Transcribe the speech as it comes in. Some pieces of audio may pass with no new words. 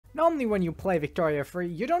Normally when you play Victoria Free,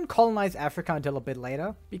 you don't colonize Africa until a bit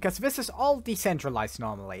later, because this is all decentralized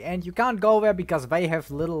normally, and you can't go there because they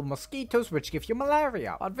have little mosquitoes which give you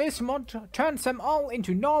malaria. But this mod turns them all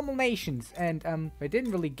into normal nations, and they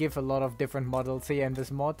didn't really give a lot of different models here in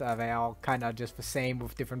this mod. They are kinda just the same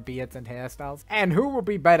with different beards and hairstyles. And who would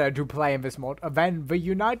be better to play in this mod than the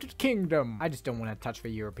United Kingdom? I just don't want to touch the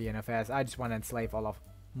European affairs. I just want to enslave all of...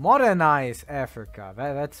 Modernize Africa.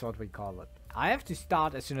 That's what we call it. I have to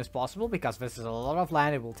start as soon as possible because this is a lot of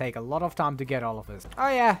land. It will take a lot of time to get all of this. Oh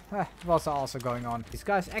yeah, it was also going on. These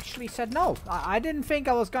guys actually said no. I didn't think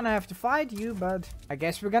I was gonna have to fight you, but I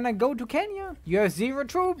guess we're gonna go to Kenya. You have 0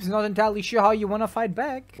 troops, not entirely sure how you wanna fight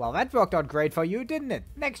back. Well, that worked out great for you, didn't it?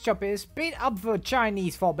 Next job is beat up the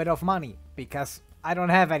Chinese for a bit of money, because I don't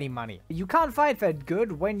have any money. You can't fight that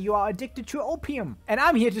good when you are addicted to opium. And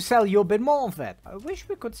I'm here to sell you a bit more of that. I wish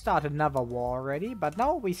we could start another war already, but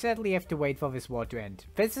no, we sadly have to wait for this war to end.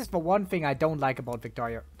 This is the one thing I don't like about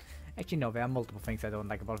Victoria. Actually, no, there are multiple things I don't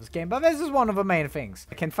like about this game, but this is one of the main things.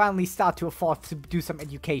 I can finally start to afford to do some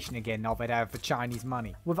education again now that I have the Chinese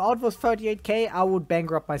money. Without those 38k, I would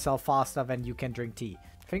bankrupt myself faster than you can drink tea.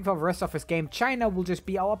 I think for the rest of this game, China will just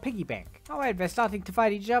be our piggy bank. Alright, they're starting to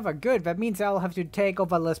fight each other. Good, that means I'll have to take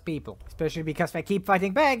over less people. Especially because they keep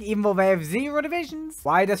fighting back, even though they have 0 divisions.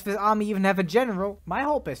 Why does this army even have a general? My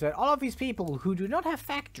hope is that all of these people who do not have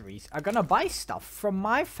factories are gonna buy stuff from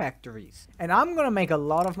my factories. And I'm gonna make a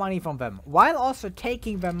lot of money from them, while also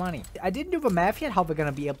taking their money. I didn't do the math yet, how we're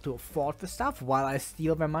gonna be able to afford the stuff while I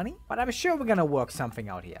steal their money. But I'm sure we're gonna work something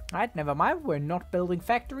out here. Alright, never mind, we're not building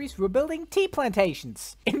factories, we're building tea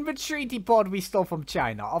plantations. In the treaty port we stole from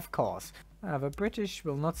China, of course. The British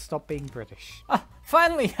will not stop being British.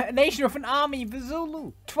 Finally, a nation with an army, the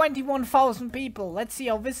Zulu. 21,000 people. Let's see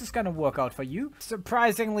how this is gonna work out for you.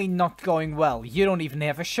 Surprisingly not going well. You don't even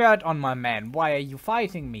have a shirt on, my man. Why are you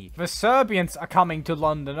fighting me? The Serbians are coming to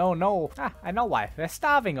London. Oh no. I know why. They're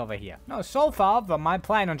starving over here. No, so far, my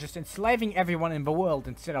plan on just enslaving everyone in the world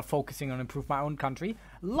instead of focusing on improving my own country.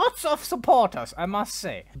 Lots of supporters, I must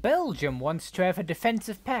say. Belgium wants to have a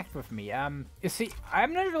defensive pact with me. You see,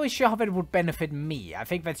 I'm not really sure how that would benefit me. I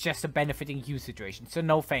think that's just a benefiting you situation, so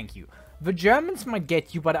no thank you. The Germans might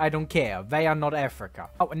get you, but I don't care. They are not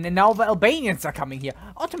Africa. Oh, and now the Albanians are coming here.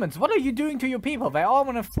 Ottomans, what are you doing to your people? They all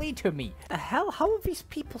want to flee to me. The hell? How are these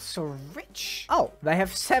people so rich? Oh, they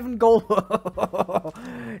have 7 gold.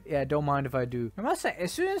 Yeah, don't mind if I do. I must say,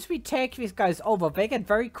 as soon as we take these guys over, they get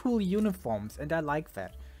very cool uniforms, and I like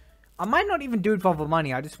that. I might not even do it for the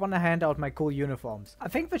money, I just want to hand out my cool uniforms. I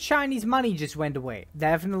think the Chinese money just went away.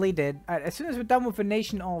 Definitely did. As soon as we're done with the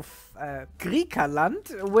nation of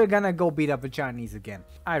Griechenland, we're gonna go beat up the Chinese again.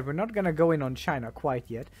 Alright, we're not gonna go in on China quite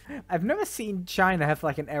yet. I've never seen China have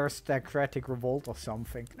like an aristocratic revolt or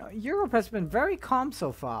something. No, Europe has been very calm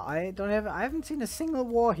so far. I haven't seen a single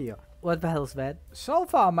war here. What the hell is that? So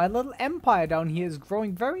far, my little empire down here is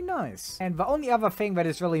growing very nice. And the only other thing that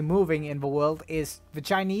is really moving in the world is the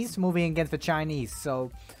Chinese moving against the Chinese. So,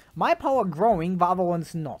 my power growing, the other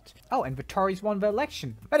one's not. Oh, and the Tories won the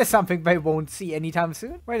election. That is something they won't see anytime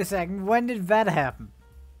soon. Wait a second, when did that happen?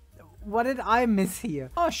 What did I miss here?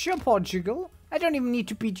 Oh, sure, Portugal. I don't even need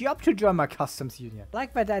to beat you up to join my customs union.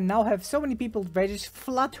 Like that I now have so many people, they just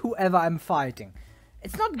flood whoever I'm fighting.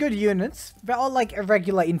 It's not good units. They're all like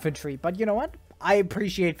irregular infantry, but you know what? I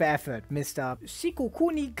appreciate the effort, Mr.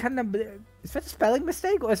 Sikokuni Kanab... Is that a spelling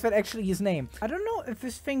mistake or is that actually his name? I don't know if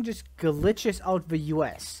this thing just glitches out the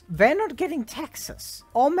US. They're not getting Texas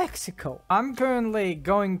or Mexico. I'm currently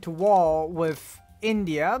going to war with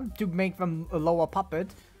India to make them a lower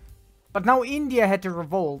puppet. But now India had to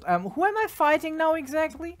revolt. Who am I fighting now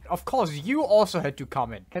exactly? Of course, you also had to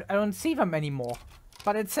come in. I don't see them anymore.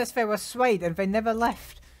 But it says they were swayed and they never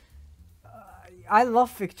left. I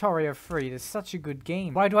love Victoria Free. It's such a good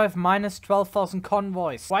game. Why do I have minus 12,000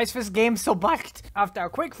 convoys? Why is this game so bugged? After a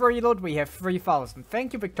quick reload, we have 3,000.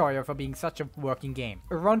 Thank you, Victoria, for being such a working game.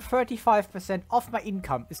 Around 35% of my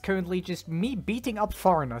income is currently just me beating up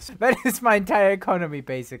foreigners. That is my entire economy,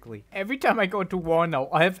 basically. Every time I go to war now,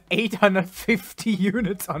 I have 850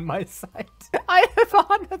 units on my side. I have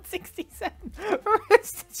 167. The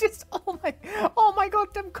rest is just, oh my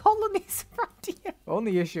god, them colonies around here. The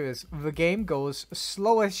only issue is the game goes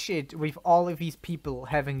slow as shit with all of these people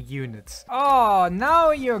having units. Oh, now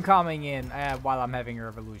you're coming in while I'm having a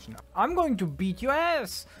revolution. I'm going to beat your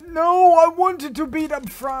ass. No, I wanted to beat up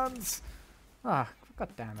France. Ah, god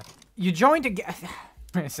damn it. You joined again.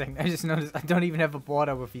 Wait a second, I just noticed I don't even have a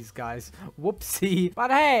border with these guys. Whoopsie. But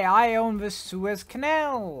hey, I own the Suez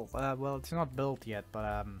Canal. Well, it's not built yet,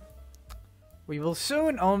 but we will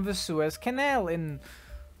soon own the Suez Canal in...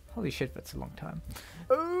 Holy shit, that's a long time.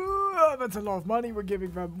 That's a lot of money we're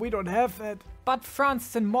giving them. We don't have that. But France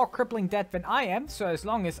is in more crippling debt than I am, so as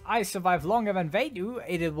long as I survive longer than they do,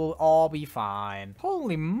 it will all be fine.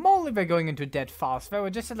 Holy moly, they're going into debt fast. They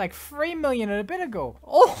were just at like 3 million a bit ago.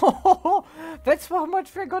 Oh, that's how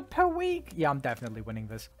much they got per week. Yeah, I'm definitely winning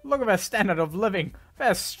this. Look at their standard of living.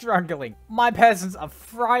 They're struggling. My peasants are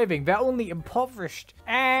thriving. They're only impoverished.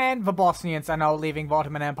 And the Bosnians are now leaving the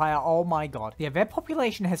Ottoman Empire. Oh my god. Yeah, their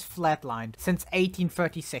population has flatlined since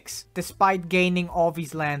 1836, despite gaining all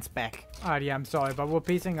these lands back. Alright, yeah, I'm sorry, but we're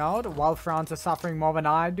piecing out. While France is suffering more than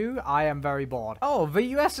I do, I am very bored. Oh, the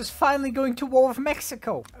US is finally going to war with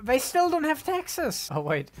Mexico. They still don't have taxes. Oh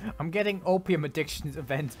wait, I'm getting opium addiction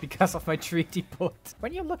events because of my treaty put.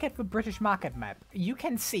 When you look at the British market map, you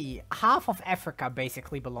can see half of Africa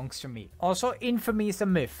basically belongs to me. Also, infamy is a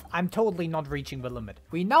myth. I'm totally not reaching the limit.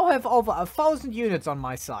 We now have over 1,000 units on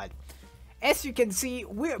my side. As you can see,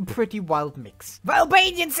 we're a pretty wild mix. The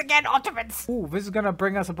Albanians again, Ottomans! Ooh, this is gonna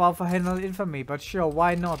bring us above 100 infamy, but sure,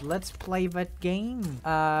 why not? Let's play that game.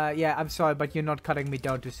 Yeah, I'm sorry, but you're not cutting me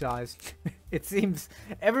down to size. It seems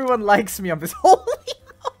everyone likes me on this. Holy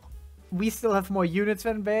no! We still have more units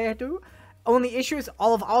than they do. Only issue is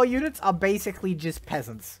all of our units are basically just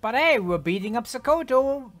peasants. But hey, we're beating up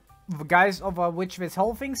Sokoto, the guys over which this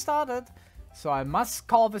whole thing started. So I must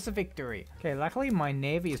call this a victory. Okay, luckily my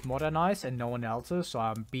navy is modernized and no one else's, so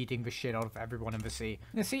I'm beating the shit out of everyone in the sea.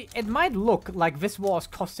 You see, it might look like this war is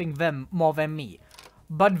costing them more than me,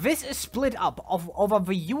 but this is split up over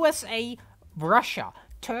the USA, Russia,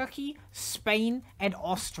 Turkey, Spain, and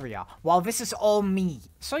Austria, while this is all me.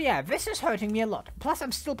 So yeah, this is hurting me a lot. Plus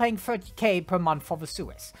I'm still paying 30k per month for the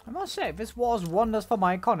Suez. I must say, this war's wonders for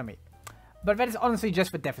my economy. But that is honestly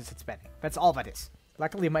just for deficit spending. That's all that is.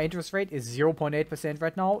 Luckily, my interest rate is 0.8%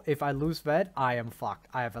 right now. If I lose that, I am fucked.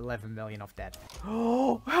 I have 11 million of debt.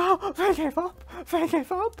 Oh, they gave up. They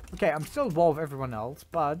gave up. Okay, I'm still at war with everyone else,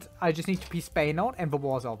 but I just need to piece Spain out and the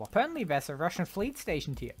war's over. Apparently, there's a Russian fleet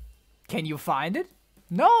stationed here. Can you find it?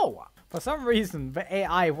 No! For some reason, the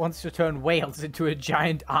AI wants to turn Wales into a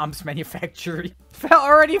giant arms manufactory. They're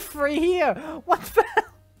already free here. What the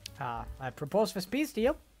hell? I propose this peace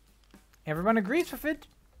deal. Everyone agrees with it.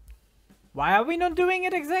 Why are we not doing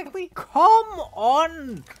it exactly? Come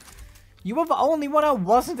on! You were the only one I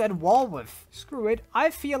wasn't at war with. Screw it,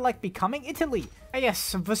 I feel like becoming Italy.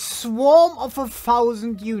 Yes, the swarm of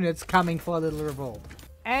 1,000 units coming for a little revolt.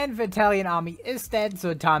 And the Italian army is dead,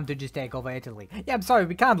 so time to just take over Italy. Yeah, I'm sorry,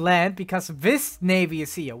 we can't land because this navy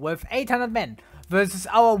is here with 800 men versus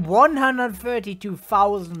our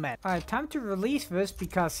 132,000 men. Alright, time to release this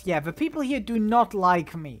because, yeah, the people here do not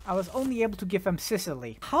like me. I was only able to give them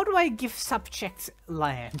Sicily. How do I give subjects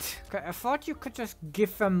land? Okay, I thought you could just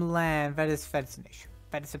give them land. That's an issue.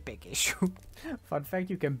 That is a big issue. Fun fact,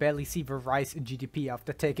 you can barely see the rise in GDP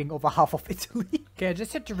after taking over half of Italy. Okay, I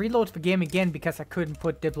just had to reload the game again because I couldn't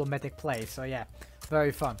put diplomatic play. So yeah,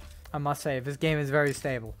 very fun. I must say, this game is very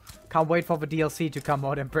stable. Can't wait for the DLC to come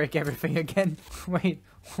out and break everything again. Wait,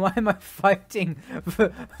 why am I fighting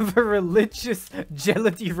the religious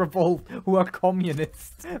Gelati revolt who are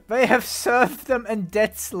communists? They have served them in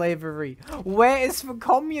debt slavery. Where is the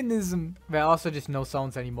communism? There are also just no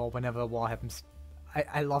sounds anymore whenever a war happens.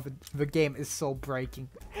 I love it. The game is so breaking.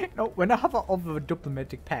 No, when I have all the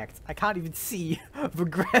diplomatic pacts, I can't even see the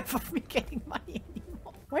graph of me getting money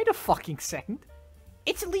anymore. Wait a fucking second.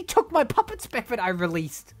 Italy took my puppets back that I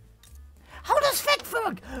released. How does that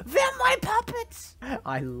work? They're my puppets!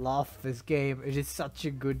 I love this game. It is such a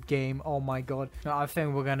good game. Oh my god. No, I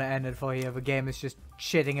think we're gonna end it for here. The game is just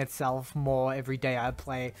shitting itself more every day I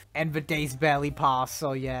play. And the days barely pass,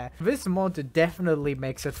 so yeah. This mod definitely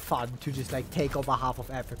makes it fun to just like take over half of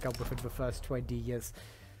Africa within the first 20 years.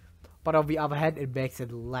 But on the other hand, it makes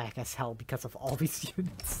it lag as hell because of all these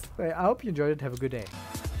units. I hope you enjoyed it. Have a good day.